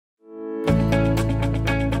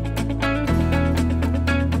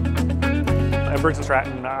Briggs and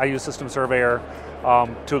Stratton, I use System Surveyor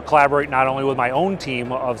to collaborate not only with my own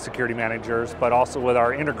team of security managers, but also with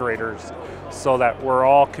our integrators, so that we're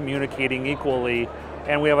all communicating equally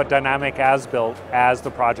and we have a dynamic as-built as the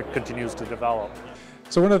project continues to develop.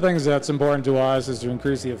 So one of the things that's important to us is to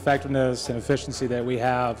increase the effectiveness and efficiency that we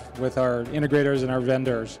have with our integrators and our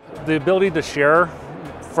vendors. The ability to share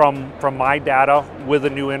from my data with a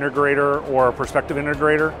new integrator or a prospective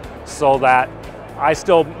integrator, so that I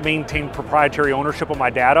still maintain proprietary ownership of my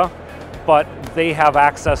data, but they have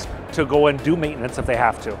access to go and do maintenance if they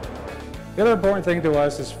have to. The other important thing to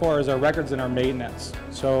us as far as our records and our maintenance.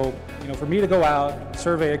 So, for me to go out,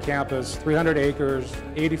 survey a campus, 300 acres,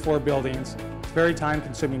 84 buildings, it's very time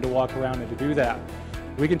consuming to walk around and to do that.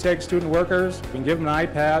 We can take student workers, we can give them an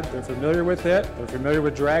iPad, they're familiar with it, they're familiar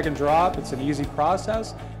with drag and drop, it's an easy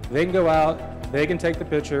process. They can go out, they can take the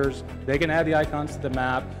pictures, they can add the icons to the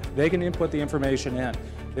map, they can input the information in.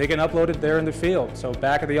 They can upload it there in the field. So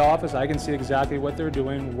back at the office, I can see exactly what they're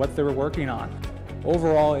doing, what they're working on.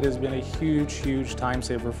 Overall, it has been a huge, huge time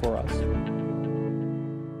saver for us.